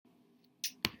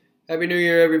Happy New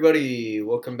Year, everybody!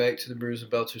 Welcome back to the Brews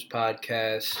and Belters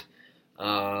podcast,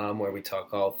 where we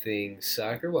talk all things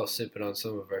soccer while sipping on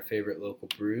some of our favorite local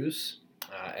brews.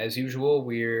 As usual,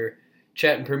 we're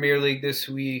chatting Premier League this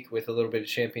week with a little bit of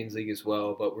Champions League as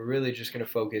well, but we're really just going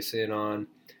to focus in on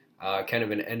kind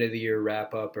of an end of the year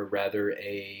wrap up, or rather,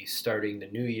 a starting the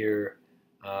new year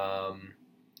um,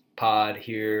 pod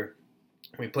here.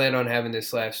 We planned on having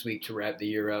this last week to wrap the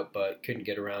year up, but couldn't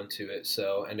get around to it,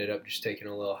 so ended up just taking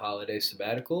a little holiday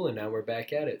sabbatical, and now we're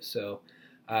back at it. So,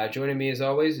 joining me as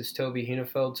always is Toby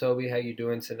Hinefeld. Toby, how you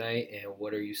doing tonight, and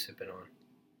what are you sipping on?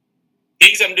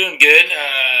 Thanks, I'm doing good.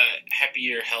 Happy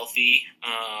you're healthy.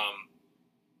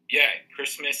 Yeah,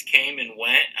 Christmas came and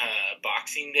went.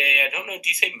 Boxing Day. I don't know. Do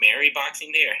you say Merry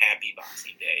Boxing Day or Happy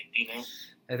Boxing Day? Do you know?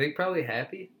 I think probably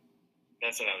happy.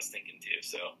 That's what I was thinking too.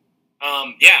 So,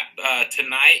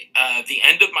 tonight, the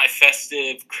end of my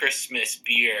festive Christmas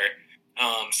beer.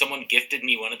 Someone gifted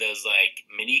me one of those like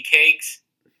mini kegs.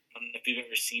 I don't know if you've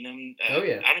ever seen them. Oh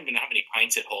yeah. I don't even know how many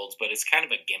pints it holds, but it's kind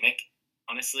of a gimmick.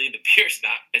 Honestly, the beer's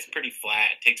not. It's pretty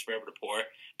flat. It takes forever to pour.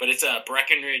 But it's a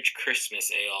Breckenridge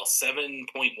Christmas Ale,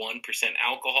 7.1%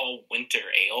 alcohol winter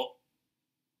ale.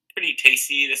 Pretty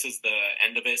tasty. This is the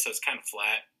end of it, so it's kind of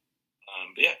flat.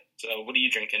 But yeah. So what are you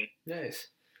drinking? Nice.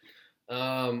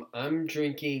 I'm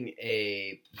drinking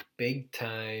a big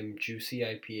time juicy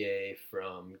IPA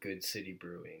from Good City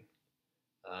Brewing.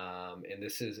 And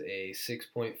this is a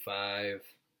 6.5.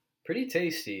 Pretty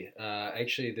tasty.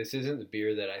 Actually, this isn't the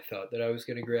beer that I thought that I was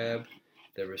gonna grab.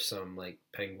 There was some like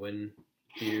Penguin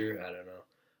beer, I don't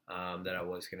know, that I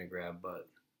was gonna grab, but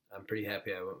I'm pretty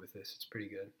happy I went with this. It's pretty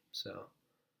good. So,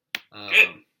 Good.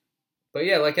 but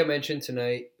yeah, like I mentioned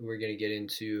tonight, we're gonna get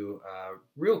into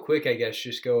real quick, I guess,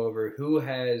 just go over who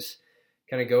has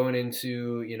kind of going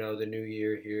into the new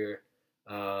year here.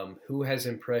 Who has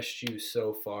impressed you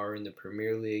so far in the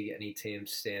Premier League? Any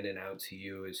teams standing out to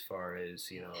you as far as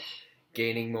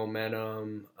gaining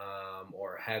momentum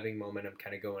or having momentum,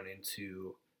 kind of going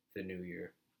into the new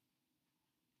year?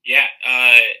 Yeah.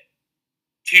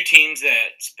 Two teams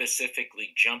that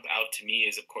specifically jump out to me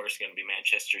is, of course, going to be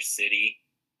Manchester City.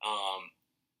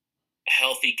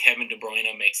 Healthy Kevin De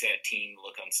Bruyne makes that team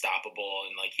look unstoppable,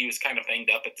 and like he was kind of banged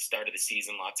up at the start of the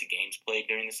season, lots of games played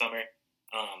during the summer.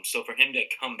 So for him to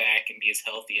come back and be as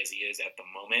healthy as he is at the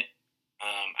moment,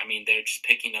 I mean they're just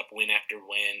picking up win after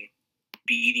win,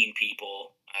 beating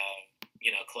people,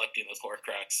 collecting those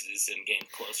Horcruxes and getting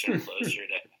closer and closer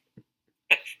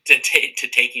to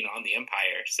taking on the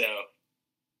Empire. So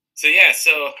yeah,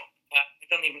 I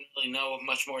don't even really know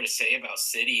much more to say about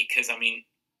City because I mean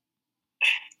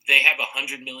they have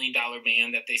 $100 million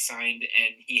man that they signed,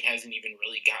 and he hasn't even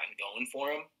really gotten going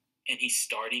for him, and he's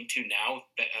starting to now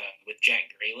with Jack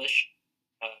Grealish.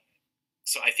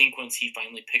 So I think once he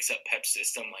finally picks up Pep's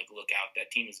system, like look out,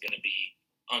 that team is going to be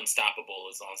unstoppable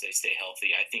as long as they stay healthy.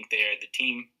 I think they're the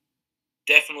team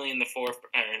definitely in the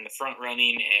front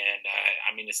running, and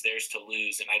I mean it's theirs to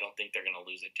lose, and I don't think they're going to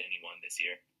lose it to anyone this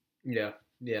year.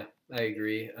 Yeah, I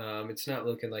agree. It's not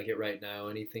looking like it right now.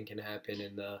 Anything can happen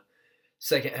in the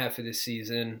second half of the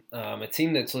season. A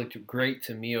team that's looked great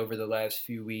to me over the last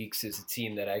few weeks is a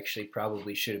team that actually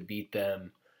probably should have beat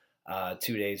them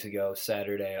 2 days ago,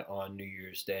 Saturday on New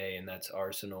Year's Day, and that's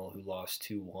Arsenal, who lost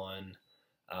 2-1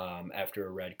 after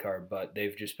a red card. But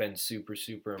they've just been super,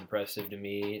 super impressive to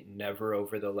me. Never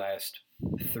over the last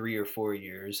 3 or 4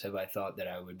 years have I thought that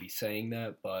I would be saying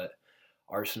that, but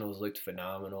Arsenal's looked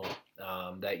phenomenal.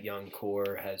 That young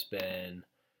core has been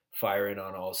firing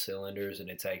on all cylinders, and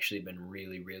it's actually been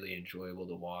really, really enjoyable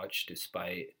to watch,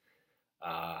 despite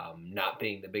not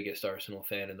being the biggest Arsenal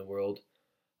fan in the world.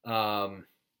 Um,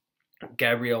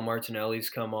 Gabriel Martinelli's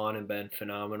come on and been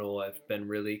phenomenal. I've been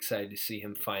really excited to see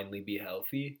him finally be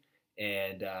healthy,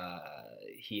 and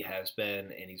he has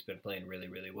been, and he's been playing really,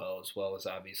 really well as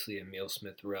obviously Emil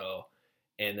Smith Rowe,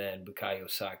 and then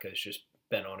Bukayo Saka has just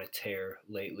been on a tear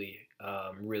lately.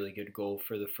 Really good goal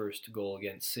for the first goal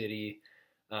against City.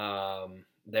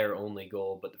 Their only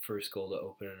goal, but the first goal to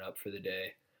open it up for the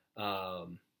day.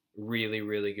 Really,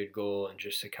 really good goal, and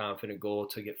just a confident goal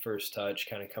to get first touch,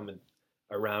 kind of coming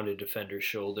around a defender's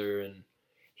shoulder, and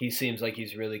he seems like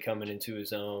he's really coming into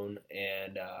his own,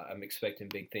 and I'm expecting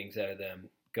big things out of them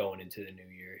going into the new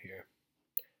year here.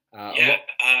 I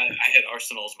had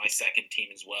Arsenal as my second team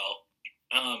as well.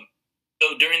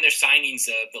 So during their signings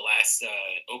of the last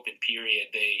open period,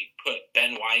 they put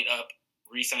Ben White up,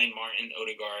 re-signed Martin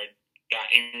Odegaard,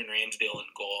 got Aaron Ramsdale in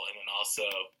goal, and then also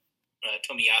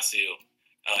Tomiyasu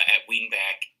at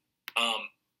wingback.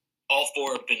 All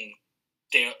four have been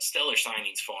stellar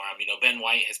signings for him. Ben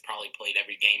White has probably played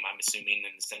every game, I'm assuming,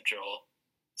 in the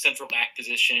central back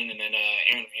position, and then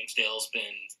Aaron Ramsdale's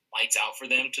been lights out for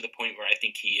them to the point where I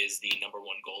think he is the number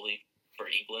one goalie for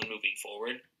England moving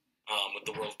forward, with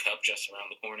the World Cup just around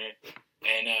the corner.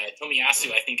 And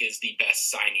Tomiyasu, I think, is the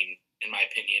best signing in my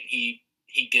opinion. He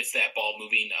gets that ball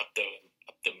moving up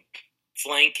the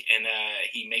flank, and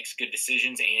he makes good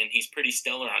decisions, and he's pretty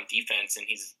stellar on defense, and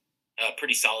he's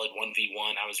pretty solid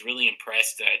 1v1. I was really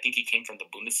impressed. I think he came from the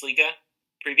Bundesliga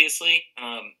previously,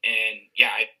 and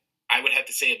yeah, I would have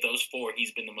to say of those four,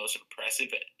 he's been the most impressive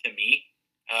to me,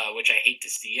 which I hate to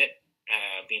see it,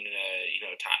 being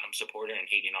a Tottenham supporter and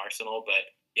hating Arsenal. But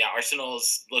yeah,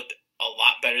 Arsenal's looked a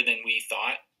lot better than we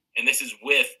thought, and this is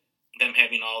with them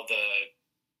having all the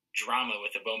drama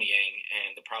with Aubameyang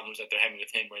and the problems that they're having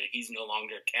with him, where he's no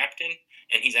longer captain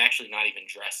and he's actually not even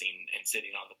dressing and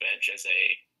sitting on the bench as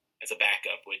a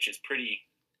backup, which is pretty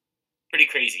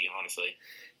crazy, honestly.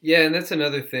 Yeah, and that's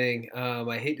another thing.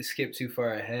 I hate to skip too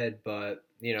far ahead, but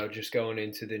just going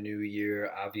into the new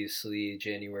year, obviously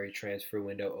January transfer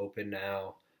window open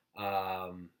now,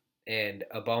 and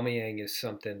Aubameyang is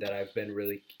someone that I've been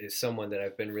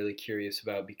really curious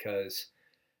about, because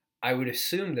I would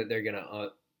assume that they're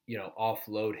gonna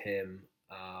offload him,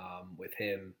 with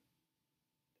him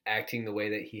acting the way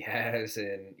that he has,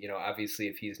 and obviously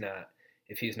if he's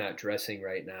not dressing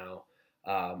right now,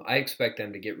 I expect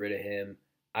them to get rid of him.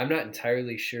 I'm not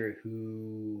entirely sure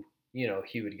who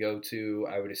he would go to.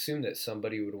 I would assume that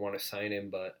somebody would want to sign him,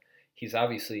 but he's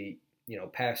obviously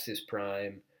past his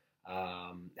prime,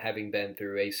 having been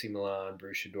through AC Milan,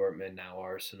 Borussia Dortmund, now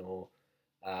Arsenal.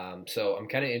 So I'm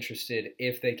kind of interested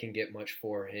if they can get much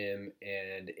for him,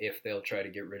 and if they'll try to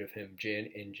get rid of him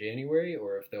in January,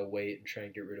 or if they'll wait and try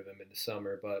and get rid of him in the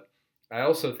summer. But I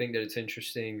also think that it's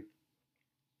interesting.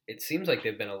 It seems like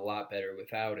they've been a lot better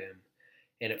without him,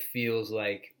 and it feels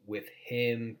like with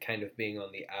him kind of being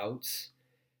on the outs,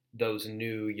 those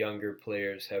new younger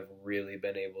players have really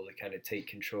been able to kind of take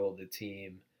control of the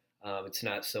team. It's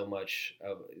not so much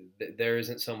there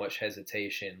isn't so much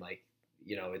hesitation. Like,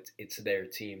 it's their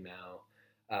team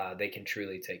now. They can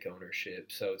truly take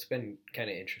ownership. So it's been kind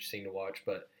of interesting to watch.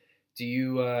 But do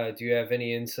you have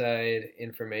any inside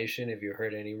information? Have you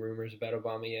heard any rumors about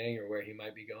Aubameyang or where he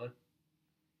might be going?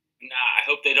 Nah, I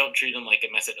hope they don't treat him like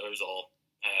a Mesut Ozil,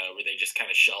 where they just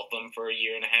kind of shelf him for a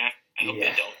year and a half. I hope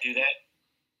they don't do that.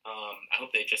 I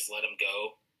hope they just let him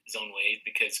go his own ways,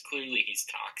 because clearly he's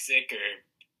toxic, or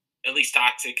at least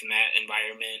toxic in that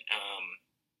environment,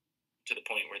 to the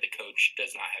point where the coach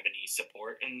does not have any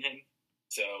support in him.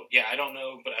 So yeah, I don't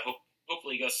know, but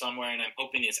hopefully he goes somewhere, and I'm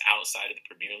hoping it's outside of the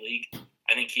Premier League.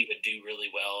 I think he would do really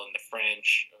well in the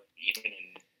French, or even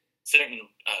in certain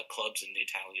clubs in the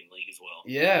Italian league as well.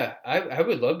 Yeah, I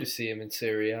would love to see him in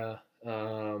Serie A.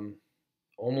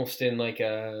 Almost in like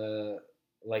an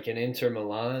Inter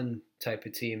Milan type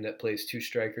of team that plays two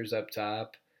strikers up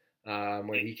top,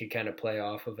 where he could kind of play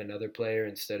off of another player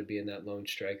instead of being that lone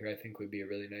striker. I think would be a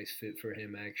really nice fit for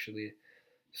him, actually.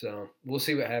 So we'll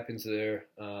see what happens there.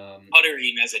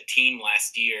 Uttering as a team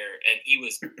last year, and he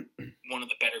was one of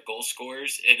the better goal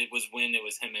scorers, and it was when it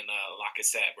was him and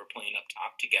Lacazette were playing up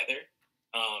top together.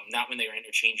 Not when they were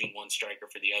interchanging one striker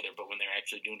for the other, but when they're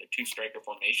actually doing a two-striker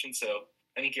formation. So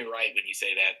I think you're right when you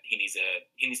say that he needs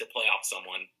to play off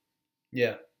someone.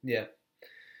 Yeah.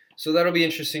 So that'll be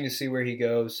interesting to see where he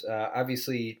goes.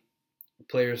 Obviously,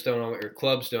 clubs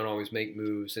don't always make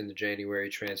moves in the January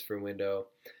transfer window.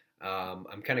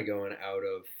 I'm kind of going out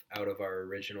of our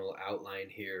original outline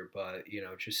here, but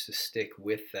just to stick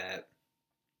with that.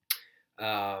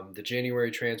 The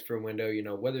January transfer window,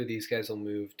 whether these guys will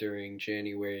move during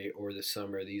January or the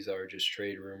summer, these are just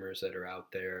trade rumors that are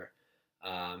out there.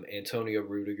 Antonio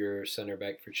Rudiger, center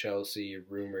back for Chelsea,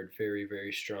 rumored very,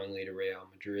 very strongly to Real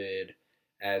Madrid,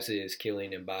 as is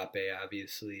Kylian Mbappe,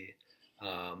 obviously.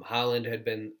 Erling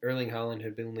Haaland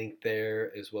had been linked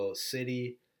there, as well as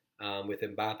City. With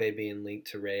Mbappe being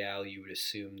linked to Real, you would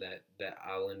assume that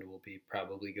Haaland will be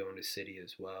probably going to City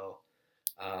as well.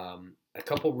 A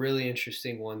couple really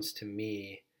interesting ones to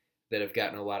me that have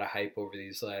gotten a lot of hype over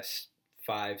these last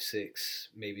 5, 6,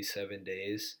 maybe 7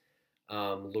 days.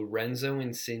 Lorenzo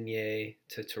Insigne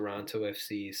to Toronto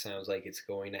FC sounds like it's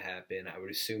going to happen. I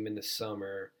would assume in the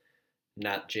summer,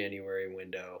 not January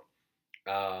window,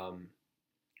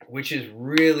 which is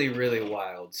really, really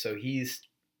wild. So he's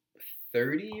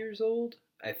 30 years old.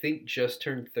 I think just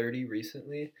turned 30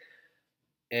 recently.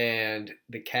 And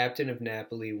the captain of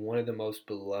Napoli, one of the most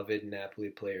beloved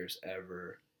Napoli players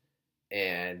ever,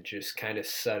 and just kind of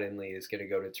suddenly is going to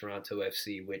go to Toronto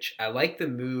FC, which I like the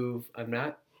move. I'm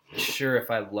not sure if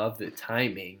I love the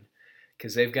timing,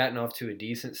 because they've gotten off to a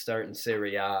decent start in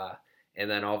Serie A, and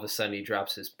then all of a sudden he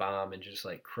drops this bomb and just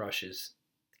like crushes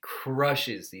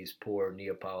these poor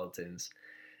Neapolitans.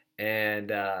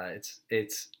 And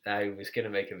it's I was gonna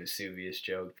make a Vesuvius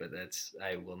joke, but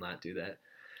I will not do that.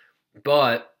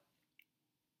 But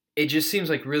it just seems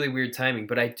like really weird timing.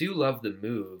 But I do love the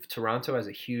move. Toronto has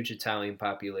a huge Italian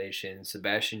population.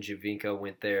 Sebastian Giovinco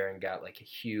went there and got like a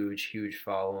huge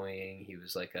following. He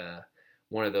was like a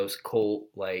one of those cult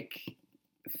like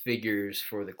figures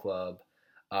for the club.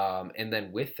 And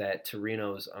then with that,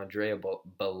 Torino's Andrea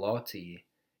Bellotti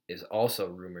is also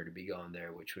rumored to be going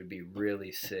there, which would be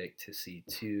really sick to see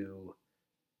two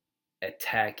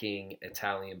attacking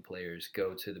Italian players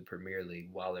go to the Premier League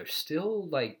while they're still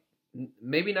like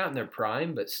maybe not in their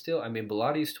prime, but still. I mean,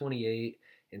 Bellotti's 28,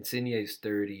 Insigne's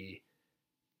 30.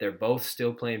 They're both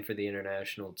still playing for the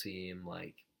international team.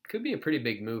 Like, could be a pretty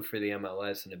big move for the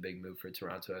MLS and a big move for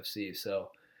Toronto FC.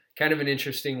 So, kind of an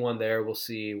interesting one there. We'll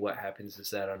see what happens as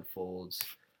that unfolds.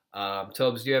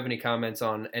 Tobes, do you have any comments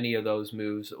on any of those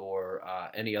moves or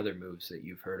any other moves that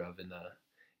you've heard of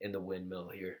in the windmill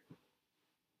here?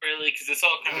 Really, because it's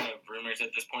all kind of rumors at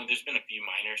this point. There's been a few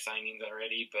minor signings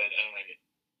already, but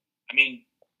I mean,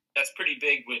 that's pretty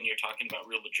big when you're talking about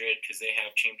Real Madrid because they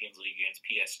have Champions League against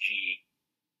PSG.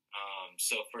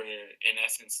 So for, in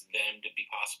essence, them to be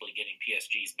possibly getting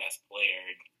PSG's best player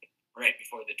right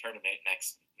before the tournament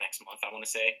next month, I want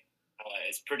to say,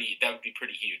 that would be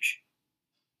pretty huge.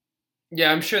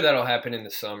 Yeah, I'm sure that'll happen in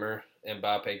the summer.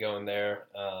 Mbappe going there.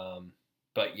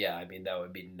 But yeah, I mean, that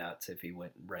would be nuts if he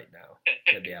went right now.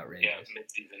 That'd be outrageous. Yeah,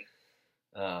 mid-season.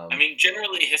 I mean,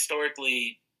 generally,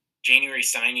 historically, January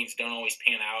signings don't always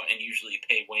pan out and usually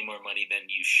pay way more money than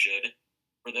you should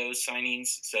for those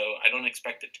signings. So I don't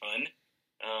expect a ton.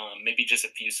 Maybe just a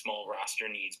few small roster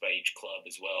needs by each club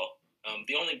as well.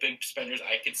 The only big spenders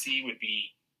I could see would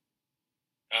be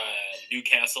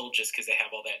Newcastle, just because they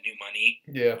have all that new money.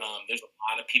 Yeah. There's a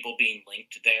lot of people being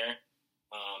linked there.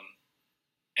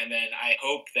 And then I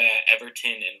hope that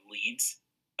Everton and Leeds,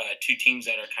 two teams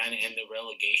that are kind of in the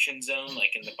relegation zone,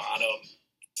 like in the bottom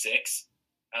six,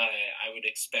 I would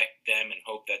expect them and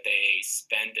hope that they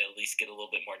spend to at least get a little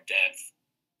bit more depth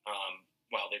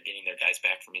while they're getting their guys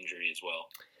back from injury as well.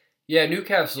 Yeah,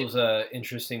 Newcastle's an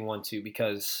interesting one too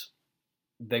because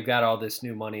they've got all this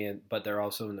new money, but they're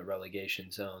also in the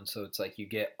relegation zone. So it's like you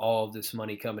get all of this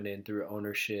money coming in through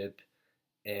ownership,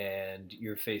 and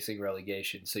you're facing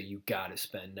relegation, so you got to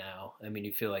spend now. I mean,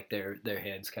 you feel like their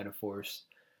hands kind of forced.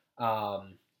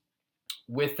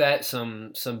 With that,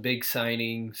 some big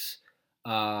signings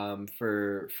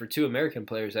for two American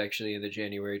players actually in the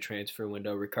January transfer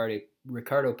window.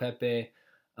 Ricardo Pepe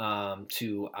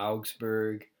to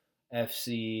Augsburg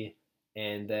FC,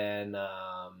 and then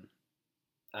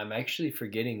I'm actually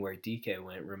forgetting where DK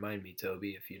went. Remind me,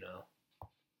 Toby, if you know.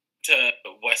 To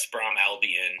West Brom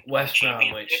Albion. West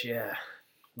Bromwich,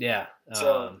 yeah.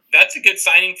 So that's a good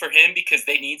signing for him because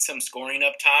they need some scoring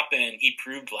up top, and he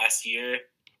proved last year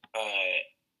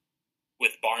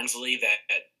with Barnsley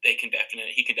that he can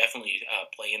definitely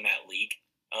play in that league.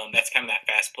 That's kind of that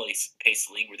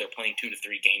fast-paced league where they're playing 2 to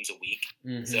 3 games a week.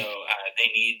 Mm-hmm. So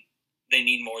they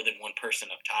need more than one person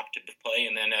up top to play.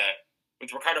 And then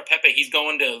with Ricardo Pepe, he's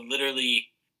going to literally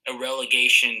a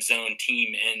relegation zone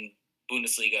team in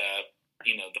Bundesliga,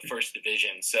 the first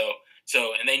division. So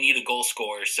and they need a goal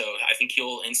scorer. So I think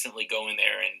he'll instantly go in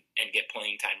there and get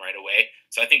playing time right away.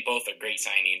 So I think both are great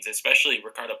signings, especially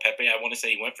Ricardo Pepe. I want to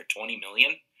say he went for $20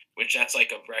 million, which that's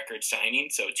like a record signing.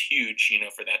 So it's huge,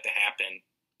 for that to happen.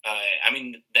 I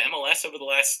mean, the MLS over the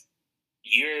last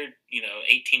year,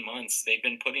 18 months, they've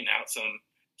been putting out some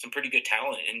pretty good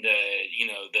talent into,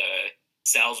 the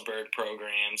Salzburg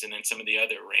programs and then some of the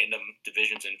other random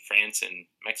divisions in France and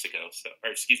Mexico.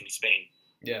 Spain.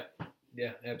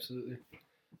 Yeah, absolutely.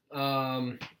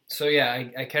 So yeah,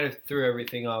 I kind of threw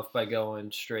everything off by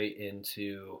going straight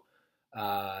into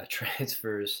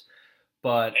transfers.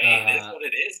 But it is what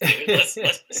it is, dude.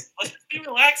 Let's be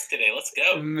relaxed today. Let's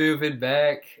go. Moving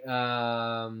back,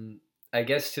 I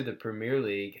guess to the Premier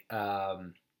League.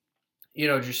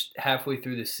 Just halfway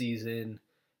through the season,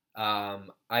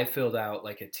 I filled out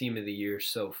like a team of the year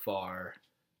so far.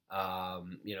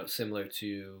 Similar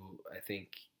to I think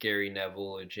Gary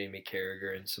Neville and Jamie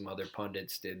Carragher and some other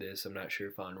pundits did this. I'm not sure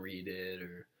if Henri did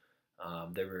or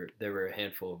there were a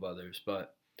handful of others,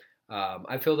 but.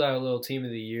 I filled out a little team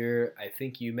of the year. I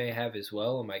think you may have as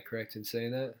well. Am I correct in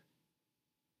saying that?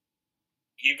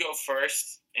 You go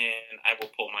first, and I will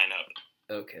pull mine up.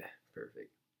 Okay,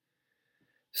 perfect.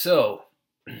 So,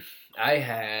 I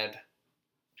had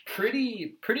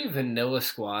pretty vanilla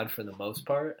squad for the most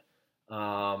part.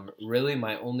 Really,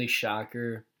 my only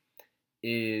shocker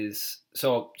is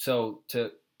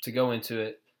to go into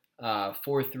it,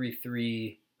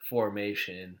 4-3-3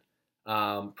 formation.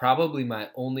 Probably my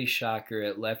only shocker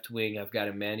at left wing, I've got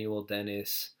Emmanuel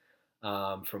Dennis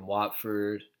from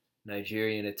Watford,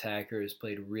 Nigerian attacker, has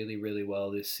played really, really well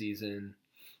this season.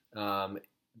 Um,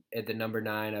 at the number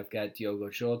 9, I've got Diogo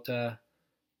Jota.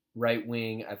 Right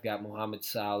wing, I've got Mohamed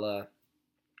Salah.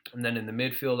 And then in the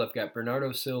midfield, I've got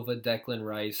Bernardo Silva, Declan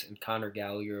Rice, and Conor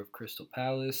Gallagher of Crystal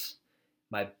Palace.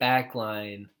 My back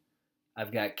line,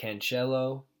 I've got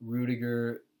Cancelo,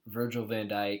 Rudiger, Virgil van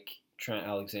Dijk, Trent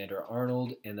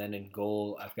Alexander-Arnold, and then in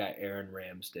goal, I've got Aaron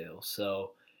Ramsdale.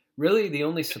 So really the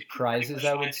only surprises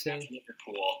I would say.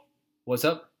 Liverpool. What's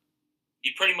up?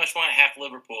 You pretty much want half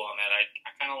Liverpool on that. I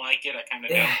kind of like it. I kind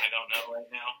of don't. I don't know right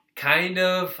now. Kind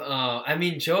of. I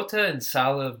mean, Jota and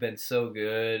Salah have been so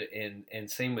good,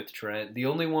 and same with Trent. The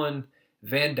only one,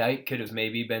 Van Dijk, could have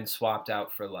maybe been swapped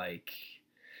out for like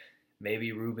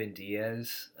maybe Ruben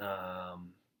Diaz.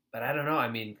 But I don't know. I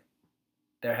mean,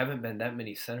 there haven't been that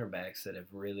many center backs that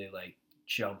have really like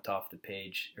jumped off the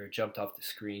page or jumped off the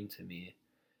screen to me.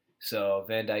 So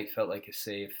Van Dijk felt like a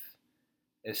safe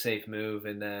move,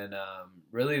 and then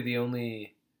really the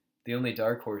only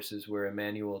dark horses were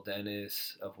Emmanuel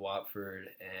Dennis of Watford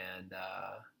and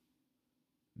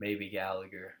maybe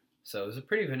Gallagher. So it was a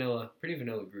pretty vanilla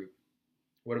group.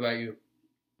 What about you?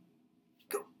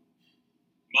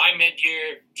 My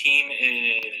mid-year team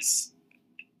is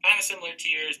kind of similar to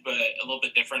yours, but a little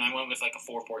bit different. I went with like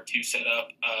a 4-4-2 setup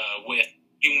with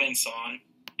Heung-min Son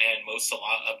and Mo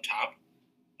Salah up top,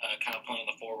 kind of playing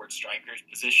the forward strikers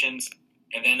positions.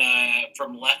 And then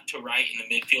from left to right in the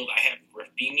midfield, I have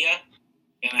Rafinha,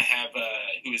 and I have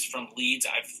who is from Leeds.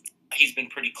 He's been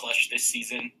pretty clutch this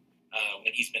season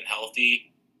when he's been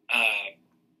healthy.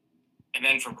 And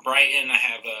then from Brighton, I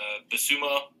have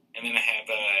Bissouma, and then I have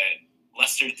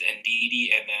Leicester's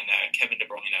Ndidi, and then Kevin De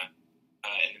Bruyne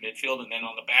in the midfield. And then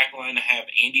on the back line, I have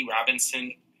Andy Robinson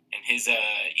and his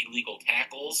illegal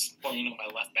tackles playing on my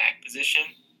left back position,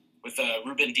 with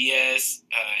Ruben Diaz,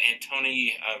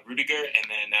 Anthony Rudiger, and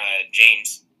then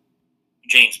James,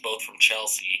 both from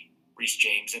Chelsea, Reece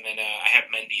James, and then I have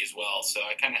Mendy as well. So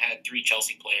I kind of had 3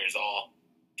 Chelsea players all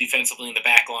defensively in the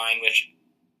back line, which,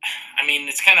 I mean,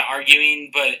 it's kind of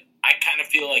arguing, but I kind of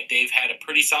feel like they've had a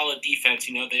pretty solid defense.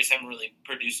 You know, they just haven't really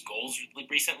produced goals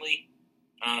recently.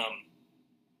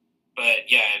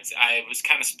 But yeah, I was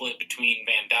kind of split between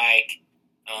Van Dijk.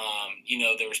 You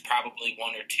know, there was probably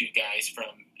 1 or 2 guys from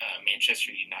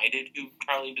Manchester United who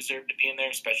probably deserved to be in there,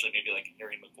 especially maybe like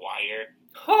Harry Maguire.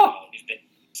 He's been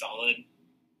solid.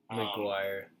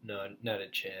 Maguire, no, not a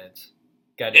chance.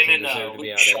 Guy doesn't deserve to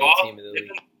be on every team in the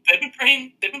league.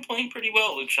 They've been playing pretty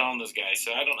well, Luke Shaw and those guys.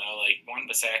 So I don't know, like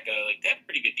Wan-Bissaka, like they have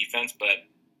pretty good defense, but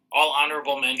all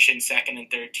honorable mention, second and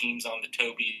third teams on the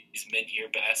Toby's mid-year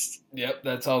best. Yep,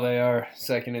 that's all they are,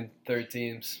 second and third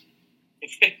teams.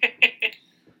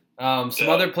 Some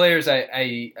other players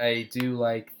I do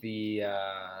like the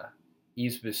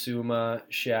Yves Bissouma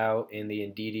shout and the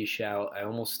Ndidi shout. I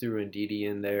almost threw Ndidi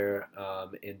in there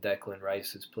in Declan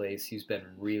Rice's place. He's been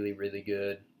really, really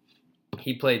good.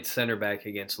 He played center back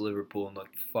against Liverpool and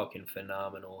looked fucking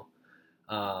phenomenal.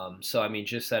 So, I mean,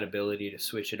 just that ability to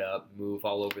switch it up, move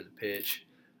all over the pitch,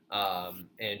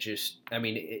 and just, I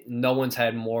mean, no one's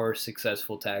had more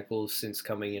successful tackles since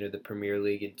coming into the Premier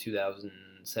League in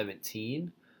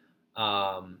 2017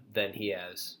 than he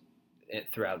has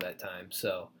throughout that time.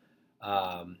 So,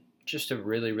 just a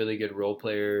really, really good role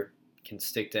player, can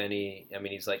stick to any. I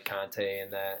mean, he's like Conte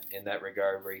in that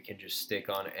regard, where he can just stick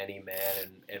on any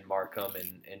man and mark them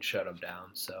and shut them down.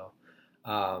 So,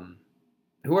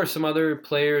 who are some other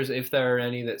players, if there are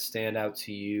any, that stand out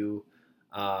to you?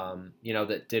 You know,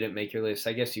 that didn't make your list.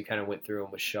 I guess you kind of went through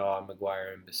them with Shaw,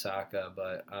 Maguire, and Bissaka,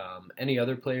 but any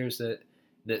other players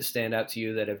that stand out to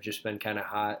you that have just been kind of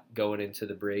hot going into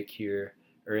the break here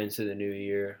or into the new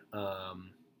year?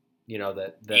 You know,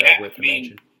 that are worth a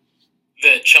mention.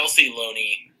 The Chelsea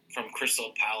loanee from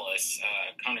Crystal Palace,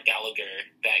 Conor Gallagher,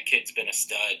 that kid's been a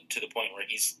stud to the point where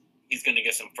he's going to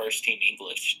get some first team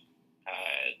English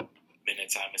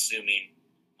minutes, I'm assuming,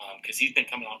 because he's been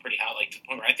coming on pretty hot, like to the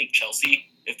point where I think Chelsea,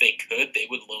 if they could, they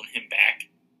would loan him back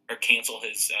or cancel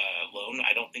his loan.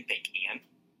 I don't think they can,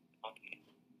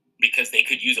 because they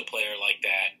could use a player like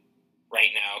that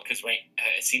right now, because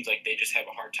it seems like they just have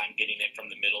a hard time getting it from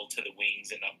the middle to the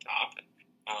wings and up top.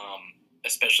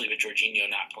 Especially with Jorginho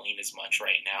not playing as much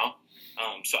right now.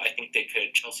 So I think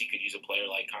Chelsea could use a player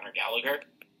like Conor Gallagher.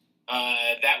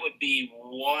 That would be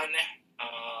one.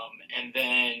 And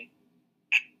then,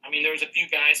 I mean, there was a few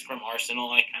guys from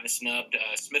Arsenal I kind of snubbed.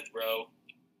 Smith Rowe,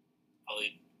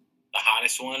 probably the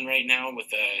hottest one right now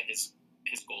with his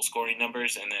goal scoring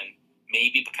numbers, and then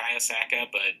maybe Bukayo Saka,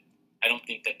 but I don't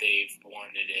think that they've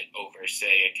warranted it over,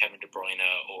 say, a Kevin De Bruyne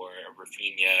or a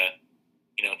Rafinha,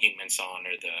 Heung-min Son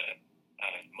or the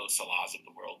Mo Salahs of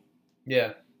the world.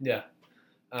 Yeah, yeah.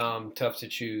 Tough to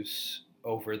choose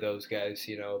over those guys,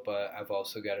 but I've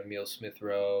also got Emile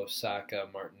Smith-Rowe, Saka,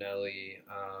 Martinelli,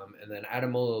 and then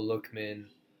Ademola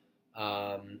Lookman,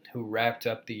 who wrapped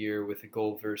up the year with a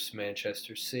goal versus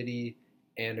Manchester City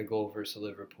and a goal versus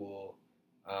Liverpool.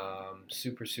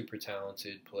 Super, super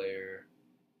talented player,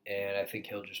 and I think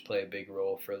he'll just play a big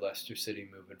role for Leicester City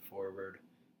moving forward,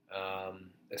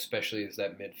 especially as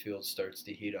that midfield starts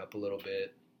to heat up a little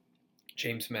bit.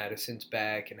 James Madison's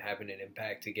back and having an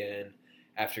impact again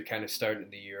after kind of starting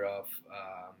the year off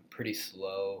pretty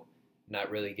slow,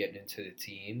 not really getting into the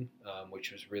team,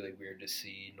 which was really weird to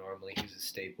see. Normally he's a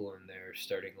staple in their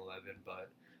starting 11,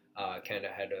 but kind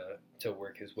of had to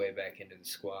work his way back into the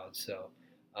squad. So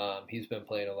he's been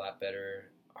playing a lot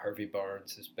better. Harvey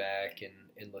Barnes is back and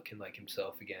looking like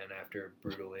himself again after a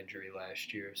brutal injury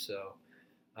last year. So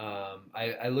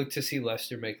I look to see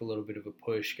Leicester make a little bit of a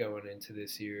push going into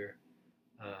this year.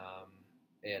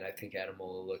 And I think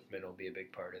Ademola Lookman will be a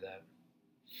big part of that.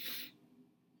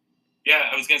 Yeah,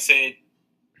 I was going to say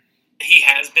he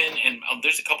has been, and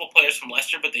there's a couple players from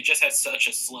Leicester, but they just had such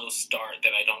a slow start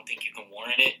that I don't think you can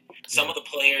warrant it. Some of the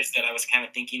players that I was kind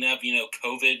of thinking of,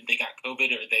 COVID, they got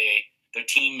COVID, or their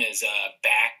team is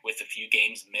back with a few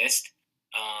games missed.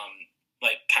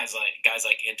 Like guys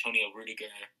like Antonio Rudiger,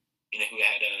 who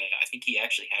had I think he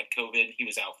actually had COVID. He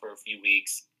was out for a few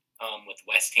weeks. With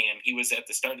West Ham, he was at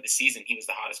the start of the season. He was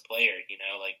the hottest player,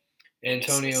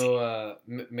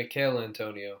 Mikel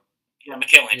Antonio. Yeah,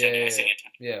 Mikel Antonio. Yeah. I say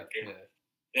Antonio. Yeah.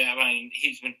 Yeah, I mean,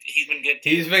 he's been good too.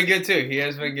 He's been good too. He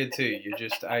has been good too. You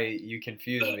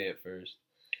confused me at first.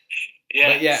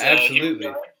 Yeah, but yeah,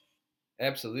 absolutely.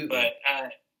 But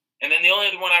and then the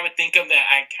only one I would think of that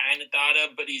I kind of thought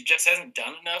of, but he just hasn't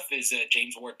done enough, is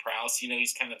James Ward-Prowse.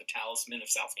 He's kind of the talisman of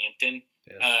Southampton.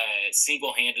 Yeah.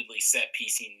 Single-handedly set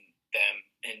piecing them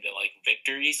into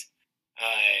victories,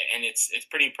 and it's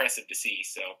pretty impressive to see.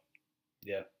 So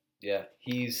yeah,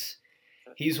 he's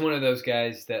one of those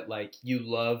guys that you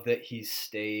love that he's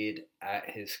stayed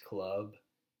at his club,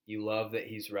 you love that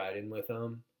he's riding with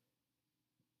them,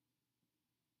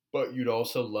 but you'd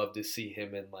also love to see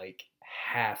him in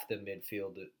half the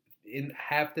midfields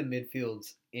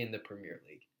in the Premier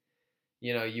League.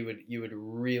 You would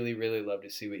really, really love to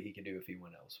see what he could do if he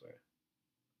went elsewhere.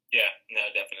 Yeah, no,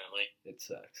 definitely. It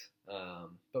sucks.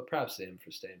 But props to him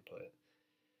for staying put.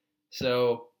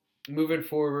 So, moving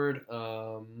forward,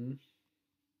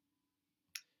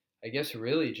 I guess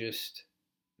really just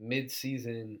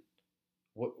mid-season,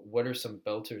 what are some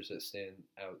belters that stand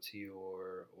out to you,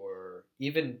 or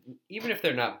even if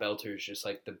they're not belters, just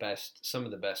some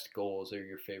of the best goals or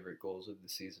your favorite goals of the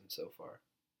season so far?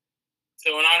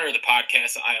 So in honor of the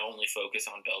podcast, I only focus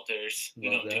on belters. We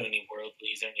don't do any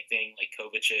worldlies or anything like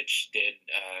Kovacic did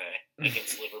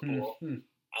against Liverpool. Not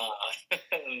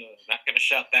going to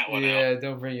shout that one out. Yeah,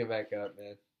 don't bring it back up,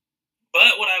 man.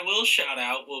 But what I will shout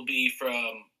out will be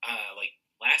from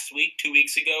last week, 2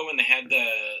 weeks ago, when they had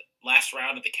the last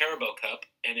round of the Carabao Cup,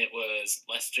 and it was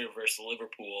Leicester versus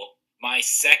Liverpool. My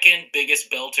second biggest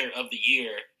belter of the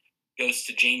year goes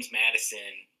to James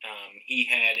Maddison. He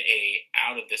had a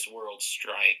out of this world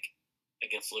strike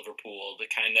against Liverpool to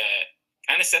kind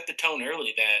of set the tone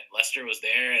early that Leicester was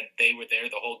there and they were there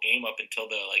the whole game up until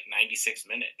the 96th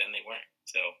minute. Then they weren't.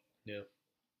 So yeah,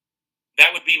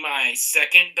 that would be my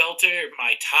second belter.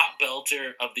 My top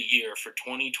belter of the year for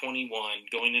 2021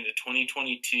 going into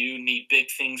 2022. Need big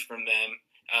things from them.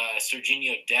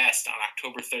 Serginho Dest on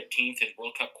October 13th, his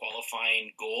World Cup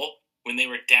qualifying goal when they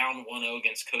were down 1-0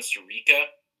 against Costa Rica.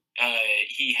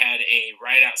 He had a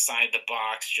right outside the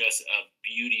box, just a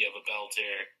beauty of a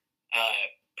belter.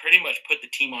 Pretty much put the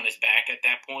team on his back at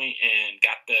that point and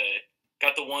got the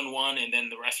 1-1, and then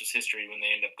the rest was history when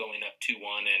they ended up going up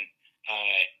 2-1. And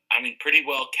pretty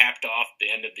well capped off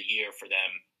the end of the year for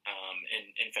them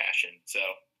in fashion. So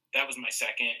that was my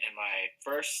second and my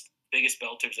first biggest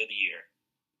belters of the year.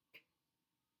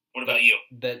 What about you?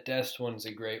 That Dest one's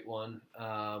a great one.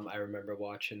 I remember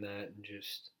watching that and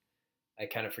I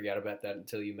kind of forgot about that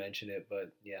until you mentioned it.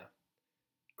 But yeah,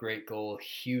 great goal,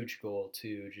 huge goal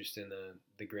too, just in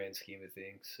the grand scheme of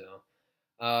things. So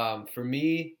for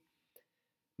me,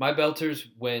 my belters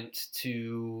went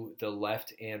to the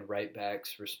left and right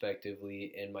backs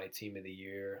respectively in my team of the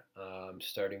year,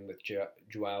 starting with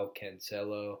Joao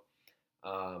Cancelo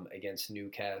against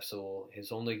Newcastle.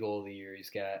 His only goal of the year,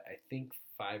 he's got, I think,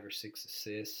 5 or 6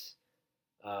 assists.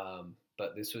 But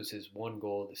but this was his one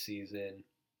goal of the season.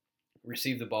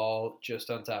 Received the ball just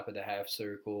on top of the half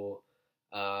circle,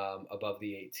 above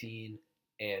the 18,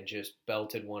 and just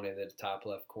belted one into the top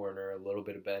left corner. A little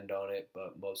bit of bend on it,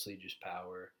 but mostly just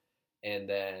power. And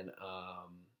then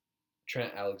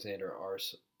Trent Alexander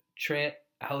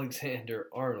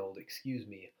Arnold,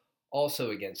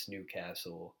 also against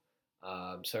Newcastle.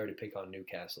 Sorry to pick on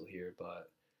Newcastle here,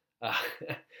 but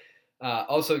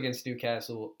also against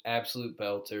Newcastle, absolute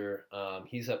belter.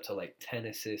 He's up to like 10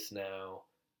 assists now,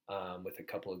 with a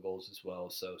couple of goals as well.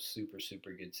 So super,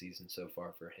 super good season so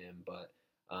far for him. But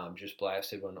just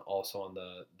blasted one also on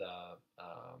the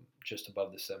just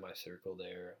above the semicircle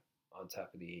there on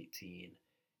top of the 18,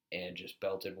 and just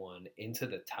belted one into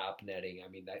the top netting. I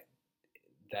mean,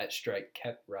 that strike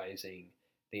kept rising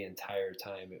the entire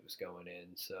time it was going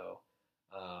in. So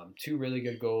two really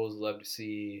good goals. Love to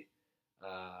see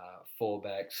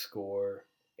fullback score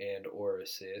and or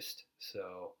assist.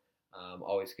 So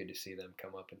always good to see them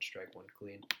come up and strike one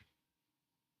clean.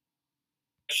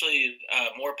 Especially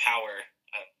more power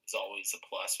is always a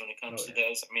plus when it comes to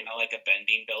those. I mean, I like a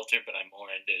bending belter, but I'm more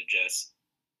into just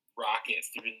rock it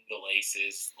through the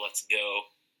laces. Let's go.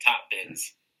 Top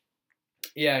bins.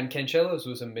 Yeah, and Cancelo's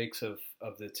was a mix of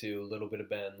the two, a little bit of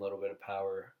bend, a little bit of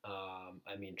power.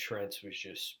 I mean, Trent's was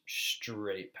just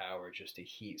straight power, just a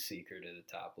heat seeker to the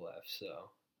top left. So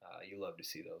you love to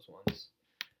see those ones.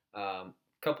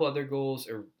 Couple other goals,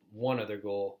 or one other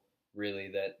goal,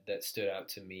 really, that stood out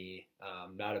to me.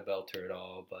 Not a belter at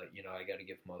all, but, I got to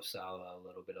give Mo Salah a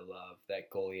little bit of love. That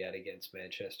goal he had against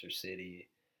Manchester City,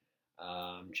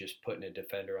 just putting a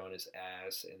defender on his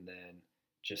ass and then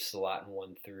just slotting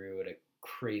one through at a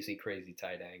crazy, crazy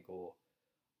tight angle.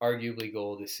 Arguably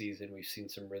goal this season. We've seen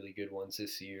some really good ones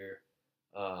this year,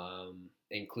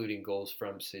 including goals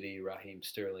from City. Raheem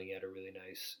Sterling had a really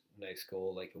nice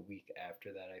goal like a week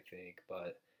after that, I think.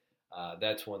 But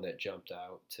that's one that jumped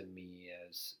out to me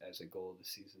as a goal of the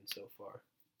season so far.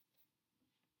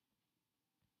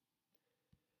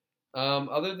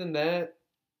 Other than that,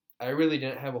 I really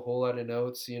didn't have a whole lot of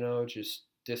notes, just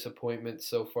disappointments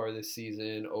so far this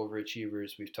season,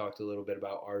 overachievers. We've talked a little bit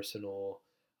about Arsenal.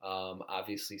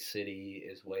 Obviously, City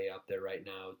is way out there right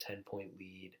now, 10-point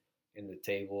lead in the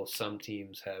table. Some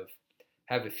teams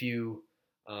have a few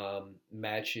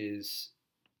matches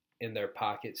in their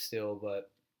pocket still, but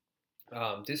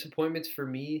disappointments for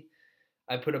me,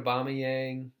 I put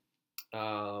Aubameyang.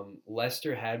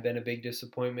 Leicester had been a big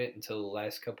disappointment until the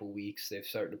last couple weeks. They've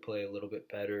started to play a little bit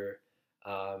better.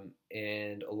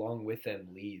 And along with them,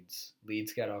 Leeds.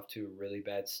 Leeds got off to a really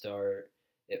bad start.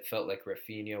 It felt like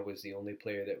Rafinha was the only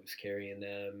player that was carrying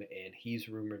them, and he's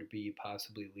rumored to be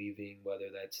possibly leaving, whether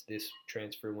that's this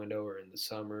transfer window or in the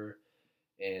summer.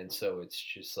 And so it's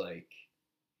just like,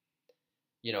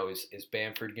 is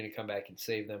Bamford going to come back and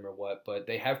save them or what? But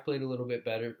they have played a little bit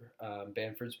better.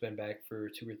 Bamford's been back for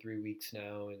 2 or 3 weeks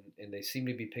now, and they seem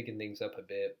to be picking things up a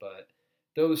bit. But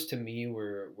those, to me,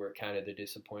 were kind of the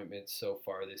disappointments so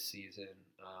far this season.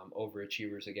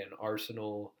 Overachievers, again,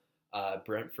 Arsenal,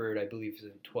 Brentford, I believe, is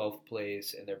in 12th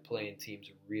place, and they're playing teams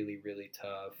really, really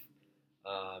tough,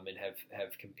 and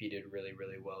have competed really,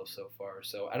 really well so far.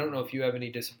 So I don't know if you have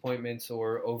any disappointments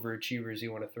or overachievers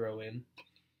you want to throw in.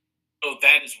 Oh,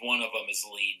 that is one of them, is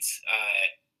Leeds.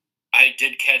 I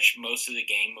did catch most of the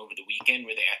game over the weekend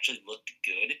where they actually looked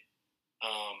good.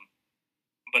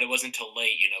 But it wasn't until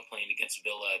late, playing against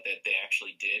Villa, that they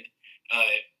actually did.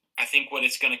 I think what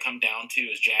it's going to come down to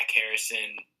is Jack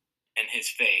Harrison and his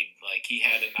fade. Like, he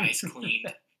had a nice, clean,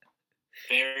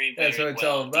 very, very That's what it's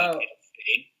all about.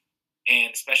 Fade.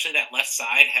 And especially that left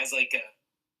side has he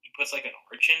puts like an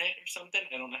arch in it or something.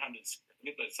 I don't know how to describe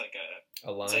it, but it's like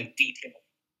a line. It's like detail.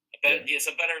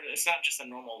 It's not just a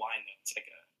normal line, though. It's like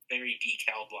a very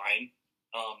decaled line.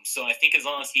 So I think as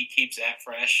long as he keeps that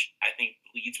fresh, I think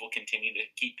Leeds will continue to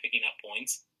keep picking up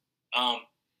points.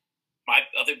 My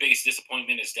other biggest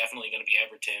disappointment is definitely going to be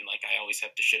Everton. Like, I always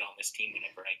have to shit on this team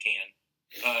whenever I can.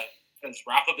 Because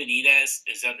Rafa Benitez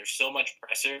is under so much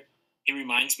pressure. He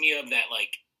reminds me of that,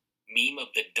 meme of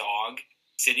the dog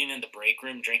sitting in the break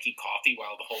room drinking coffee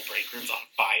while the whole break room's on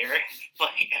fire.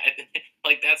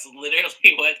 That's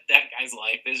literally what that guy's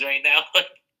life is right now.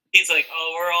 He's like,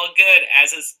 oh, we're all good,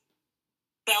 as is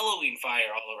bellowing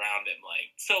fire all around him.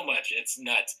 So much. It's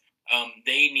nuts.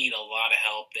 They need a lot of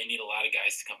help. They need a lot of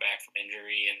guys to come back from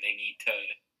injury, and they need to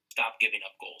stop giving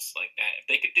up goals like that. If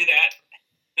they could do that,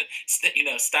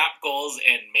 stop goals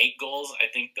and make goals,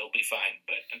 I think they'll be fine.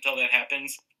 But until that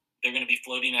happens, they're going to be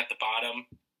floating at the bottom.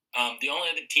 The only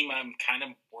other team I'm kind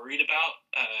of worried about,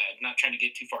 not trying to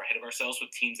get too far ahead of ourselves with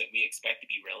teams that we expect to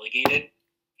be relegated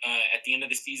at the end of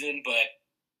the season, but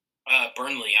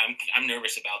Burnley, I'm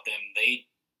nervous about them. They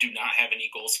do not have any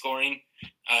goal scoring.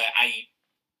 I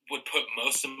would put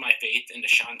most of my faith into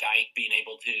Sean Dyche being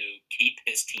able to keep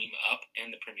his team up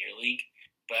in the Premier League.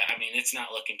 But, I mean, it's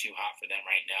not looking too hot for them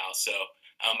right now. So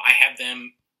I have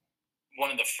them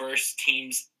one of the first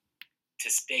teams to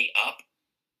stay up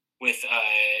with,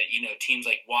 teams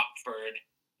like Watford,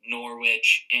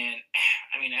 Norwich. And,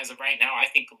 I mean, as of right now, I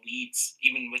think Leeds,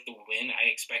 even with the win,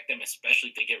 I expect them, especially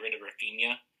if they get rid of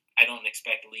Rafinha, I don't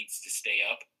expect Leeds to stay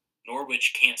up.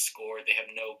 Norwich can't score. They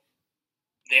have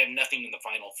nothing in the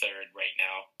final third right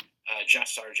now.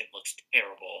 Josh Sargent looks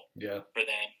terrible for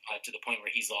them to the point where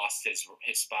he's lost his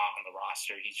spot on the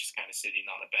roster. He's just kind of sitting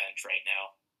on a bench right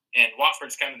now. And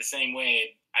Watford's kind of the same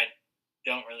way. I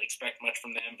don't really expect much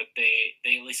from them, but they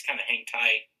at least kind of hang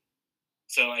tight.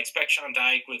 So I expect Sean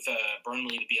Dyche with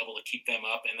Burnley to be able to keep them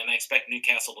up, and then I expect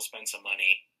Newcastle to spend some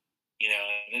money.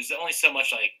 And there's only so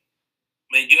much, like,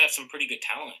 they do have some pretty good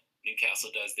talent,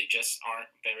 Newcastle does. They just aren't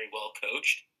very well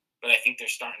coached, but I think they're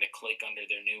starting to click under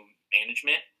their new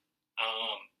management.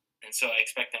 And so I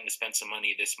expect them to spend some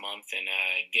money this month and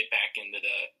get back into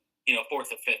the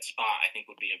fourth or fifth spot. I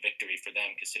think would be a victory for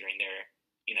them, considering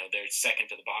they're second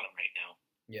to the bottom right now.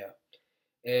 Yeah,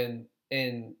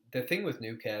 and the thing with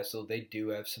Newcastle, they do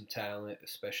have some talent,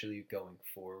 especially going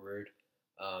forward.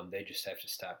 They just have to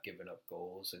stop giving up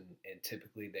goals, and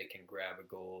typically they can grab a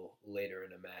goal later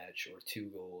in a match or 2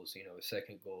 goals, a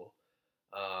second goal.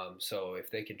 So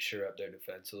if they can shore up their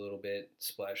defense a little bit,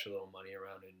 splash a little money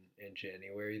around in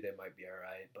January, they might be all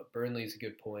right. But Burnley's a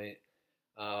good point.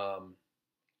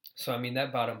 So I mean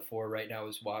that bottom four right now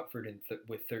is Watford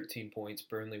with 13 points,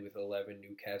 Burnley with 11,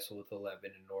 Newcastle with 11,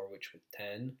 and Norwich with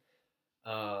 10.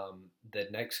 The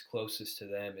next closest to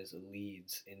them is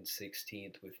Leeds in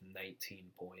 16th with 19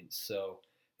 points. So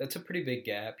that's a pretty big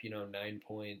gap, 9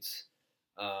 points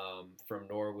from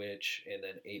Norwich and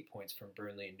then 8 points from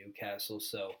Burnley and Newcastle.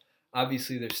 So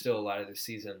obviously there's still a lot of the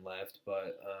season left,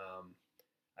 but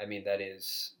I mean that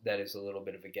is a little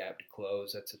bit of a gap to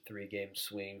close. That's a 3-game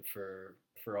swing for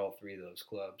all 3 of those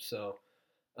clubs. So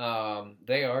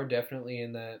they are definitely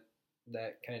in that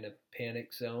kind of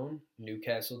panic zone.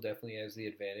 Newcastle definitely has the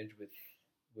advantage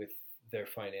with their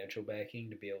financial backing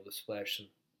to be able to splash some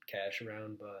cash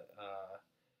around, but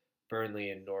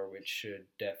Burnley and Norwich should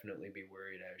definitely be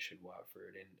worried, as should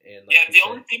Watford. And like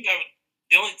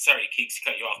sorry, Keeks, to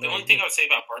cut you off. The only thing I would say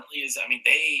about Burnley is, I mean,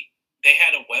 they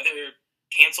had a weather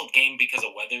canceled game because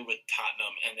of weather with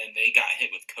Tottenham, and then they got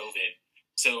hit with COVID.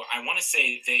 So I want to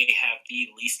say they have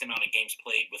the least amount of games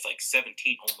played with like 17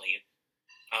 only.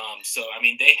 So I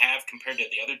mean, they have, compared to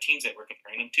the other teams that we're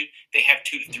comparing them to, they have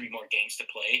 2 to 3 more games to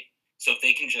play. So if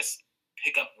they can just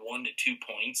pick up 1 to 2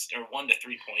 points or 1 to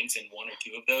 3 points in 1 or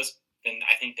 2 of those, then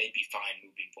I think they'd be fine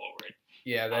moving forward.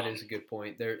 Yeah, that is a good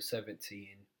point. They're at 17,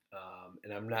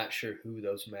 and I'm not sure who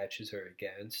those matches are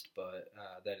against, but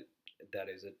that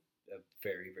is a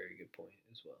very, very good point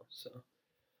as well. So,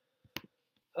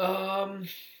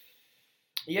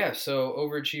 yeah. So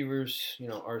overachievers,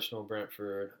 Arsenal,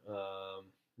 Brentford.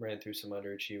 Ran through some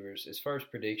underachievers. As far as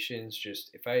predictions,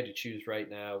 just if I had to choose right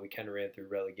now, we kind of ran through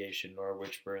relegation.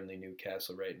 Norwich, Burnley,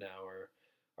 Newcastle right now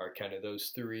are kind of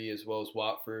those 3, as well as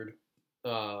Watford.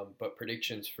 But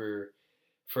predictions for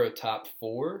a top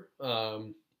 4,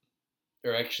 or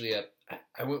actually,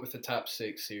 I went with the top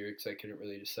 6 here because I couldn't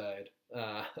really decide.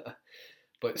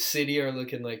 But City are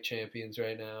looking like champions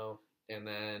right now, and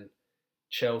then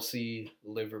Chelsea,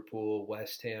 Liverpool,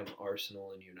 West Ham,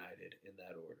 Arsenal, and United in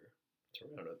that order to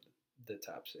round up the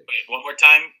top 6. Wait, one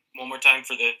more time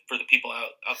for the people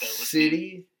out there listening.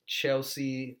 City,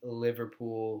 Chelsea,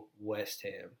 Liverpool, West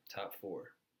Ham, top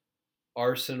 4.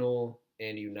 Arsenal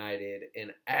and United,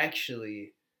 and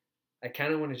actually, I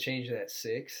kind of want to change that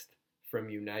 6th from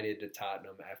United to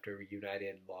Tottenham after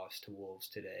United lost to Wolves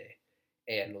today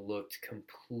and looked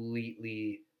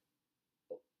completely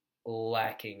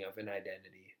lacking of an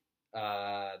identity.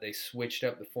 They switched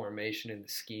up the formation and the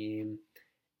scheme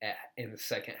in the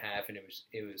second half, and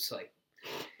it was like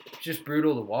just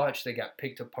brutal to watch. They got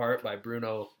picked apart by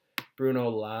Bruno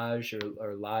Lage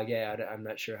or Lage. I'm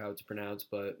not sure how it's pronounced,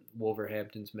 but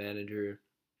Wolverhampton's manager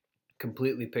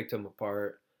completely picked them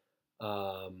apart.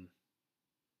 And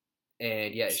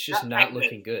yeah, it's just not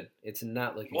looking good. It's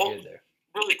not looking good there.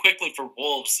 Really quickly for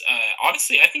Wolves,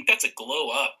 honestly, I think that's a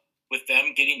glow up with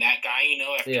them getting that guy,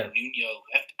 after Nuno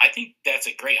left. I think that's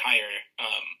a great hire.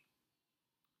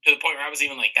 To the point where I was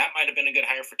even like, that might have been a good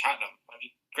hire for Tottenham. I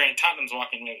mean, granted, Tottenham's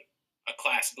walking with a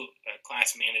class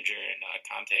manager in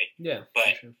Conte. Yeah,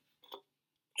 but sure.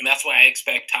 And that's why I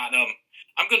expect Tottenham.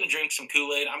 I'm going to drink some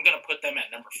Kool-Aid. I'm going to put them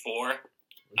at number 4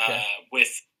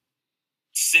 with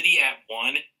City at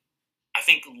 1. I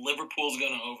think Liverpool's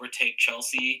going to overtake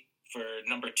Chelsea for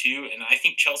number 2, and I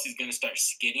think Chelsea's going to start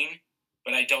skidding,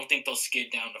 but I don't think they'll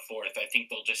skid down to 4th. I think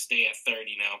they'll just stay at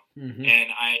 3rd, Mm-hmm. and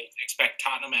I expect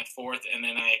Tottenham at 4th, and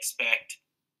then I expect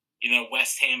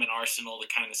West Ham and Arsenal to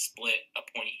kind of split a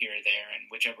point here or there,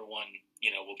 and whichever one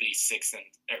will be 6th and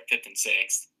or 5th and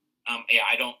 6th.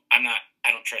 I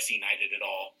don't trust United at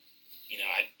all.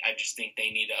 I just think they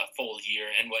need a full year.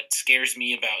 And what scares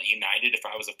me about United, if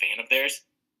I was a fan of theirs,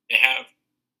 they have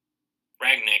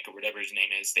Ragnick or whatever his name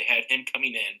is. They had him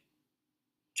coming in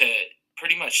to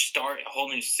pretty much start a whole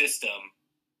new system,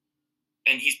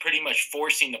 and he's pretty much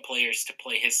forcing the players to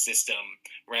play his system,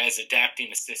 whereas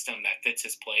adapting a system that fits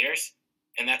his players.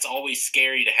 And that's always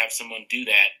scary to have someone do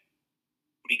that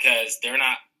because they're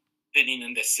not fitting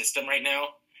in this system right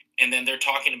now. And then they're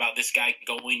talking about this guy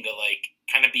going to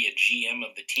kind of be a GM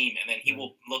of the team, and then he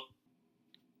will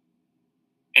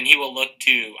look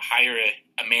to hire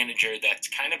a manager that's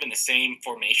kind of in the same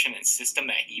formation and system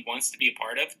that he wants to be a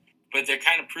part of. But they're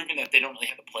kind of proving that they don't really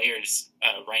have the players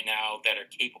right now that are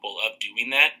capable of doing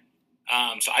that.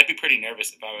 So I'd be pretty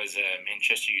nervous if I was a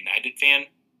Manchester United fan.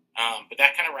 But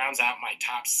that kind of rounds out my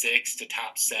top 6 to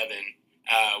top 7.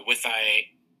 I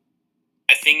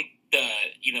think the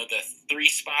 3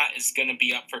 spot is going to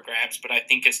be up for grabs, but I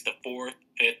think it's the 4th,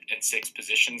 5th, and 6th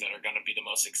positions that are going to be the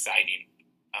most exciting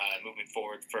moving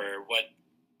forward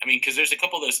because there's a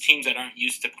couple of those teams that aren't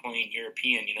used to playing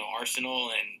European. Arsenal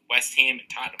and West Ham and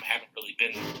Tottenham haven't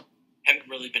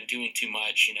really been doing too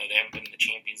much. They haven't been in the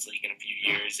Champions League in a few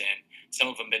years, and some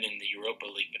of them been in the Europa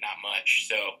League, but not much.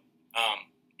 So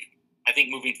I think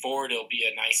moving forward, it'll be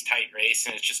a nice tight race,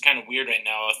 and it's just kind of weird right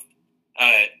now.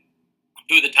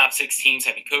 Two of the top 6 teams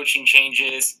having coaching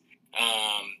changes.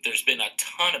 There's been a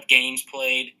ton of games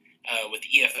played with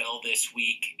EFL this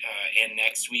week and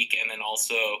next week, and then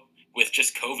also with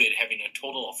just COVID having a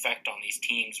total effect on these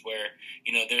teams where,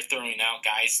 they're throwing out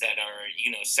guys that are,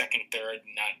 second, third,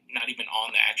 not even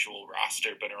on the actual roster,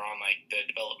 but are on the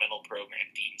developmental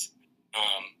program teams.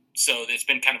 So it's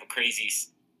been kind of a crazy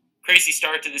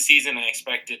start to the season. I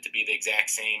expect it to be the exact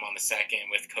same on the second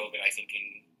with COVID, I think,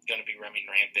 going to be running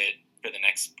rampant for the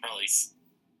next probably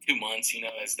 2 months,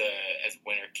 as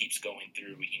winter keeps going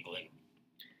through England.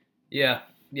 Yeah.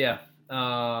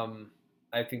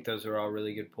 I think those are all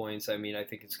really good points. I mean, I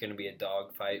think it's going to be a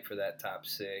dogfight for that top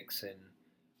 6, and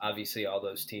obviously all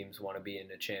those teams want to be in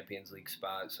the Champions League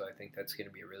spot, so I think that's going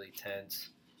to be a really tense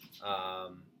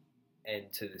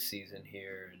end to the season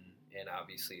here, and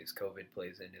obviously as COVID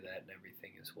plays into that and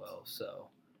everything as well. So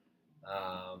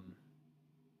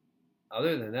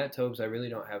other than that, Tobes, I really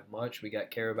don't have much. We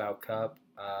got Carabao Cup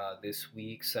this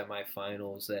week,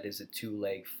 semifinals. That is a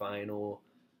 2-leg final.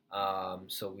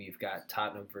 So we've got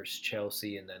Tottenham versus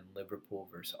Chelsea and then Liverpool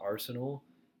versus Arsenal.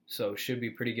 So should be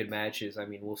pretty good matches. I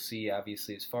mean, we'll see.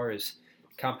 Obviously, as far as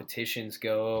competitions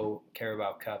go,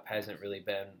 Carabao Cup hasn't really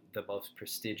been the most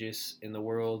prestigious in the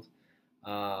world.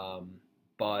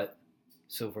 But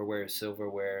silverware is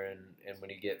silverware, and when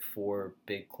you get 4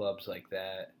 big clubs like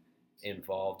that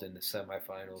involved in the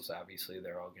semifinals, obviously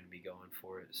they're all going to be going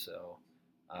for it. So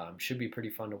should be pretty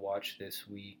fun to watch this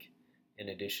week. In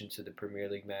addition to the Premier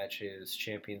League matches,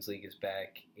 Champions League is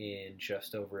back in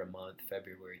just over a month.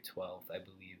 February 12th, I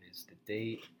believe, is the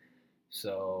date.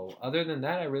 So other than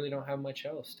that, I really don't have much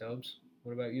else, Tobes.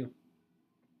 What about you?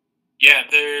 Yeah,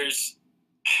 it's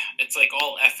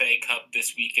all FA Cup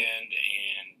this weekend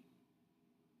and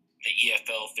the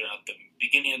EFL throughout the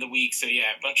beginning of the week. So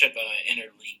yeah, a bunch of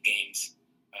interleague games,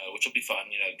 which will be fun.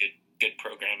 Good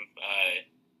program.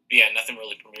 Yeah, nothing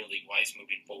really Premier League-wise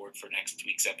moving forward for next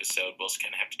week's episode. We'll just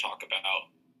kind of have to talk about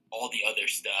all the other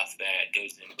stuff that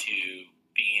goes into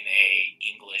being a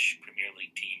English Premier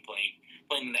League team, playing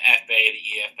in the FA, the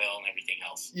EFL, and everything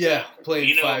else. Yeah,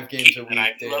 playing 5 games a week.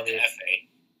 I love the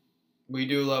FA. We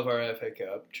do love our FA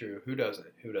Cup. True. Who doesn't?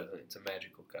 It's a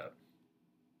magical cup.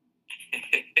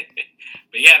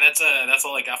 But yeah, that's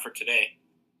all I got for today.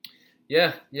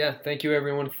 Yeah. Thank you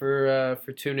everyone for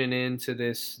tuning in to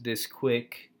this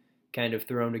quick kind of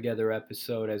thrown together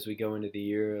episode as we go into the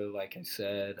year. Like I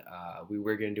said, we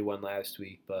were going to do one last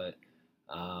week, but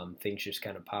things just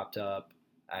kind of popped up.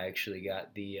 I actually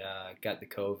got the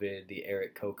COVID, the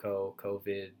Eric Coco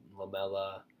COVID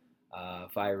Lamella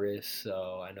virus,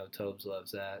 so I know Tobes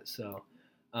loves that. So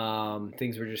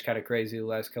things were just kind of crazy the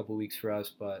last couple of weeks for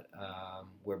us, but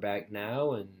we're back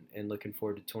now and looking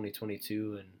forward to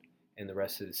 2022 and the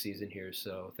rest of the season here.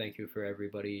 So thank you for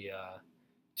everybody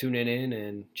tuning in,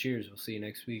 and cheers. We'll see you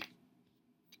next week.